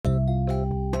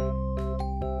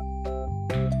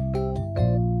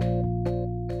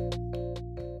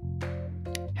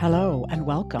Hello, and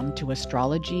welcome to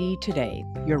Astrology Today,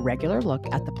 your regular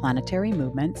look at the planetary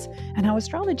movements and how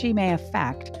astrology may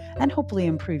affect and hopefully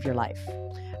improve your life.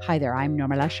 Hi there, I'm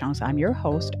Norma Lachance. I'm your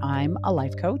host. I'm a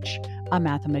life coach, a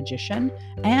mathematician,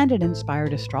 and an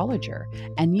inspired astrologer.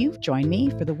 And you've joined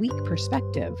me for the week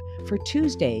perspective for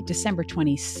Tuesday, December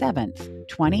 27th,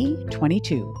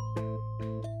 2022.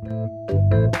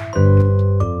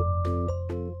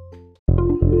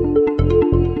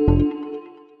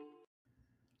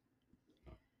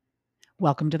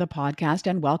 Welcome to the podcast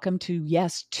and welcome to,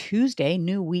 yes, Tuesday,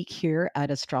 new week here at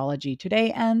Astrology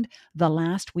Today and the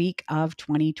last week of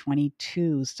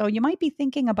 2022. So you might be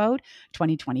thinking about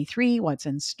 2023, what's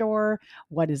in store,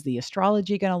 what is the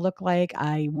astrology going to look like?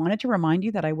 I wanted to remind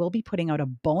you that I will be putting out a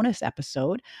bonus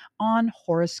episode on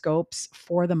horoscopes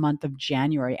for the month of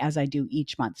January, as I do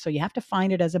each month. So you have to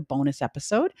find it as a bonus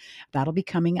episode. That'll be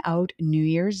coming out New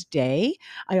Year's Day.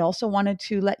 I also wanted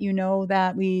to let you know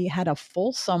that we had a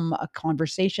fulsome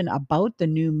conversation about the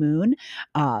new moon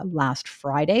last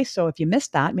Friday. So if you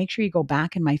missed that, make sure you go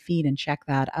back in my feed and check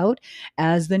that out,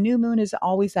 as the new moon is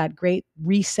always that great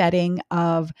resetting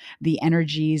of the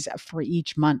energies for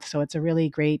each month. So it's a really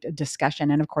great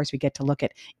discussion. And of course, we get to look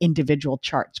at individual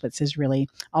charts, which is really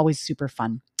always super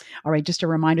fun. All right, just a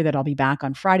reminder that I'll be back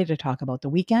on Friday to talk about the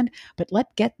weekend, but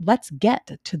let's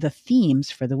get to the themes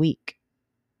for the week.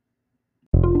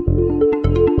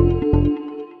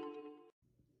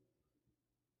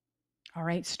 All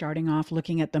right, starting off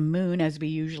looking at the moon as we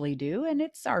usually do, and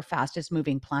it's our fastest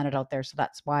moving planet out there. So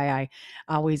that's why I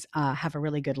always have a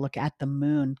really good look at the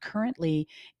moon, currently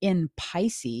in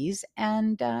Pisces.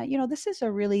 And, this is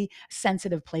a really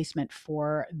sensitive placement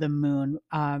for the moon.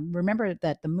 Remember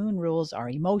that the moon rules our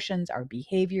emotions, our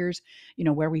behaviors,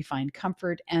 where we find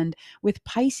comfort. And with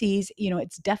Pisces,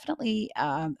 it's definitely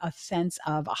a sense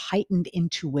of a heightened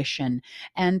intuition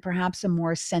and perhaps a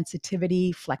more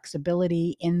sensitivity,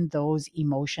 flexibility in those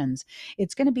emotions.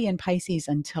 It's going to be in Pisces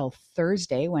until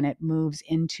Thursday when it moves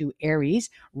into Aries,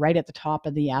 right at the top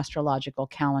of the astrological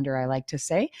calendar, I like to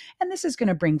say. And this is going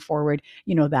to bring forward,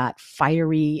 that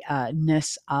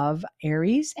fiery-ness of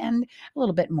Aries and a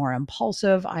little bit more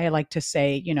impulsive. I like to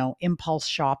say, impulse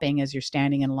shopping as you're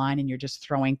standing in line and you're just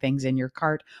throwing things in your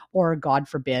cart, or God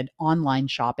forbid, online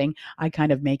shopping. I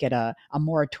kind of make it a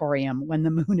moratorium when the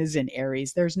moon is in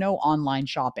Aries. There's no online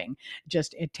shopping.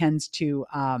 Just it tends to,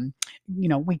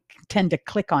 we tend to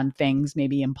click on things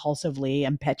maybe impulsively,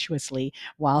 impetuously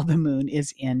while the moon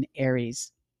is in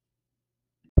Aries.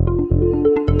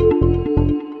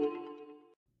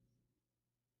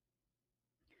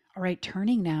 All right,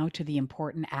 turning now to the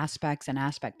important aspects and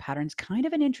aspect patterns, kind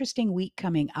of an interesting week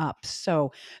coming up.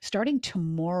 So, starting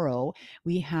tomorrow,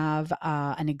 we have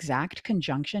an exact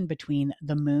conjunction between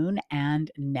the moon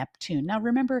and Neptune. Now,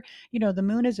 remember, the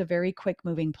moon is a very quick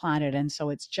moving planet, and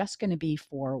so it's just going to be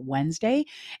for Wednesday.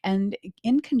 And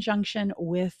in conjunction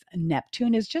with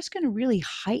Neptune is just going to really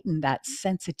heighten that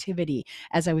sensitivity.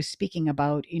 As I was speaking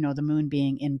about, the moon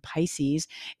being in Pisces,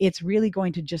 it's really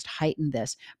going to just heighten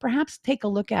this. Perhaps take a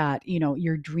look at,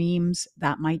 your dreams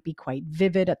that might be quite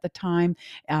vivid at the time.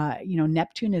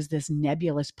 Neptune is this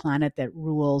nebulous planet that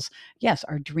rules, yes,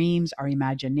 our dreams, our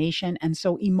imagination. And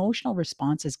so emotional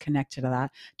responses connected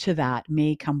to that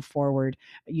may come forward,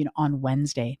 on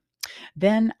Wednesday.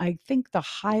 Then I think the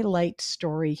highlight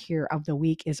story here of the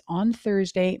week is on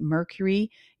Thursday,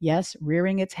 Mercury, yes,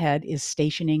 rearing its head, is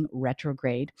stationing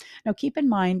retrograde. Now, keep in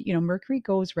mind, Mercury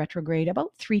goes retrograde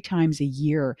about 3 times a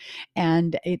year,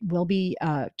 and it will be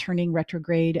turning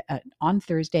retrograde on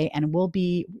Thursday and will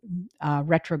be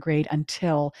retrograde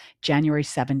until January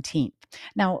 17th.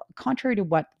 Now, contrary to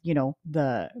what,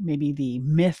 maybe the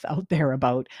myth out there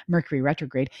about Mercury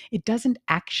retrograde, it doesn't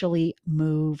actually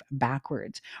move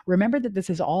backwards. Remember that this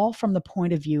is all from the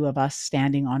point of view of us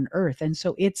standing on Earth. And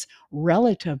so its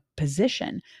relative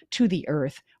position to the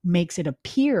Earth makes it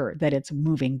appear that it's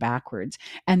moving backwards.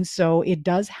 And so it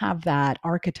does have that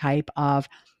archetype of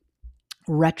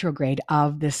retrograde,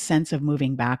 of this sense of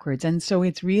moving backwards. And so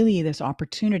it's really this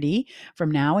opportunity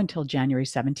from now until January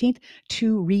 17th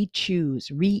to re-choose,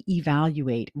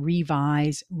 reevaluate,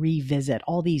 revise, revisit,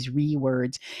 all these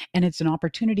words. And it's an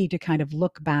opportunity to kind of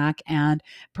look back and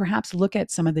perhaps look at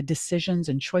some of the decisions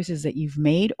and choices that you've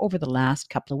made over the last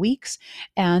couple of weeks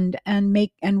and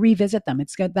make and revisit them.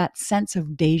 It's got that sense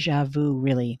of deja vu,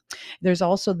 really. There's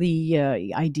also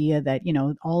the idea that,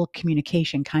 all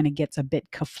communication kind of gets a bit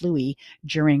kaflooey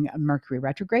during Mercury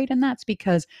retrograde. And that's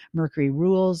because Mercury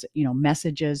rules,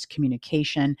 messages,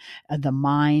 communication, the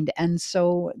mind. And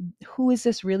so who is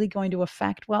this really going to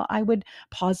affect? Well, I would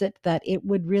posit that it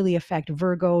would really affect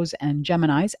Virgos and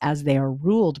Geminis as they are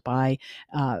ruled by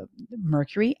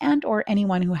Mercury, and or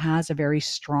anyone who has a very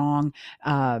strong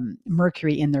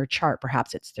Mercury in their chart.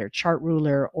 Perhaps it's their chart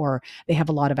ruler, or they have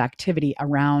a lot of activity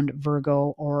around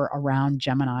Virgo or around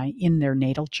Gemini in their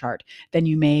natal chart. Then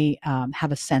you may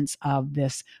have a sense of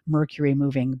this Mercury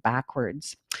moving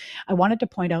backwards. I wanted to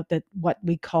point out that what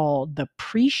we call the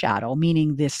pre-shadow,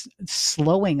 meaning this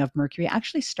slowing of Mercury,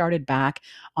 actually started back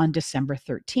on December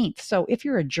 13th. So if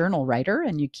you're a journal writer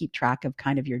and you keep track of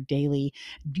kind of your daily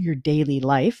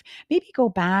life, maybe go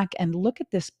back and look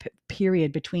at this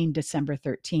period between December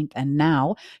 13th and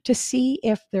now to see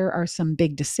if there are some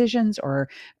big decisions or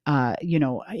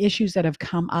issues that have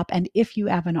come up, and if you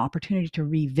have an opportunity to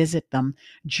revisit them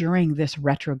during this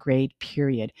retrograde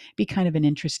period. Be kind of an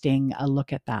interesting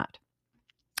look at that.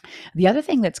 The other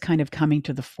thing that's kind of coming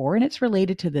to the fore, and it's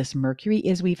related to this Mercury,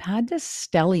 is we've had this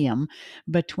stellium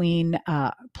between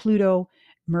Pluto,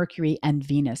 Mercury, and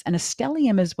Venus. And a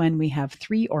stellium is when we have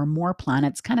three or more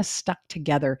planets kind of stuck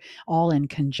together, all in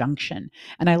conjunction.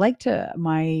 And I like to,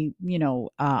 my,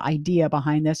 idea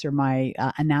behind this, or my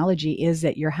analogy, is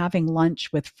that you're having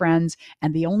lunch with friends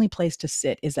and the only place to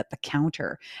sit is at the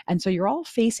counter. And so you're all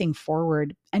facing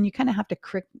forward and you kind of have to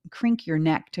crink your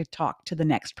neck to talk to the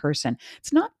next person.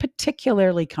 It's not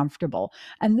particularly comfortable.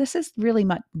 And this is really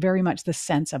very much the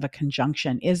sense of a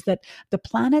conjunction, is that the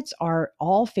planets are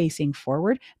all facing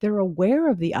forward. They're aware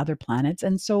of the other planets.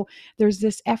 And so there's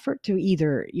this effort to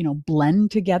either,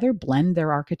 blend together, blend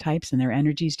their archetypes and their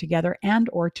energies together, and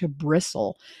or to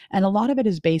bristle. And a lot of it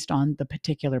is based on the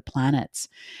particular planets.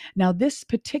 Now, this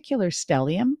particular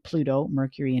stellium, Pluto,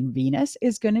 Mercury, and Venus,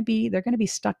 they're going to be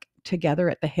stuck together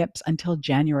at the hips until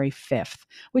January 5th,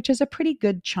 which is a pretty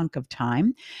good chunk of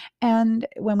time. And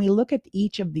when we look at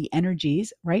each of the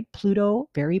energies, right, Pluto,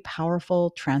 very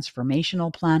powerful,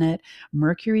 transformational planet.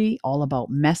 Mercury, all about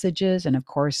messages, and of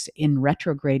course in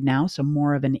retrograde now, so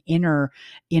more of an inner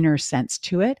sense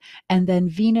to it. And then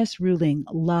Venus ruling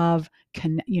love,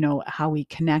 how we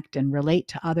connect and relate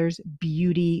to others,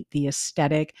 beauty, the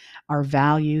aesthetic, our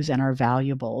values and our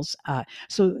valuables.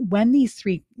 So when these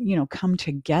three, come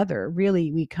together,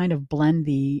 really we kind of blend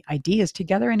the ideas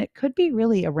together, and it could be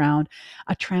really around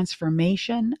a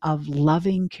transformation of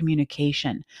loving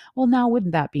communication. Well, now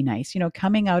wouldn't that be nice?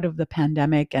 Coming out of the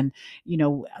pandemic, and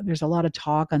there's a lot of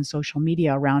talk on social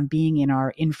media around being in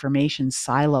our information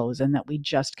silos, and that we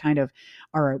just kind of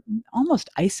are almost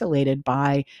isolated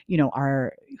by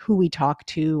our who we talk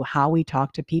to, how we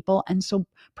talk to people. And so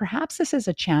perhaps this is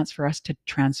a chance for us to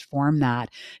transform that,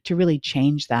 to really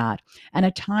change that, and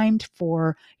a time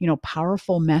for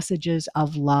powerful messages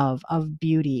of love, of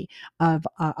beauty, of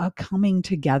a coming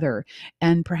together.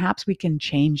 And perhaps we can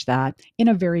change that in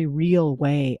a very real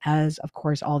way, as of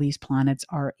course all these planets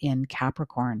are in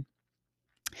Capricorn.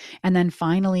 And then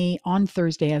finally, on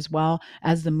Thursday, as well,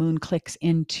 as the moon clicks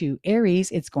into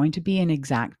Aries, it's going to be an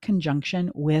exact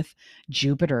conjunction with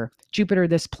Jupiter. Jupiter,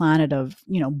 this planet of,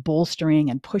 bolstering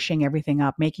and pushing everything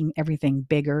up, making everything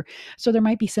bigger. So there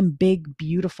might be some big,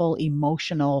 beautiful,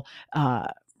 emotional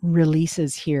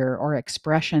releases here, or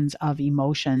expressions of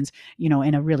emotions,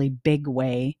 in a really big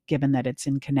way, given that it's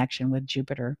in connection with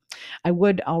Jupiter. I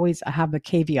would always have the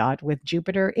caveat with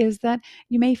Jupiter, is that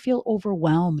you may feel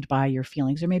overwhelmed by your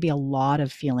feelings. There may be a lot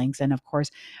of feelings. And of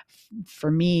course, for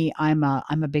me, I'm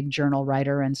a big journal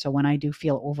writer. And so when I do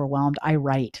feel overwhelmed, I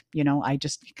write, I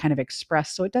just kind of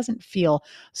express, so it doesn't feel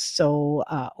so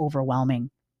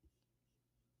overwhelming.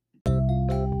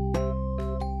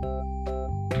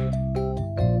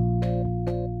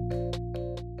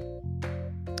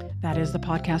 That is the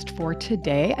podcast for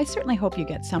today. I certainly hope you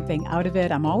get something out of it.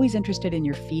 I'm always interested in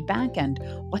your feedback and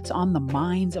what's on the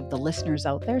minds of the listeners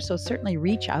out there. So certainly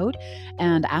reach out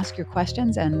and ask your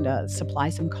questions, and supply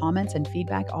some comments and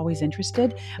feedback. Always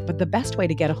interested. But the best way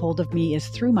to get a hold of me is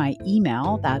through my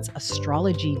email. That's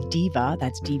astrologydiva,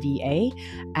 that's DVA,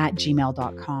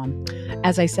 @gmail.com.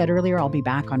 As I said earlier, I'll be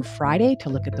back on Friday to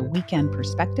look at the weekend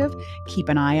perspective. Keep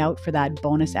an eye out for that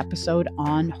bonus episode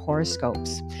on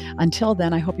horoscopes. Until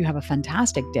then, I hope you have a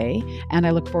fantastic day, and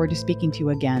I look forward to speaking to you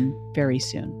again very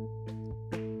soon.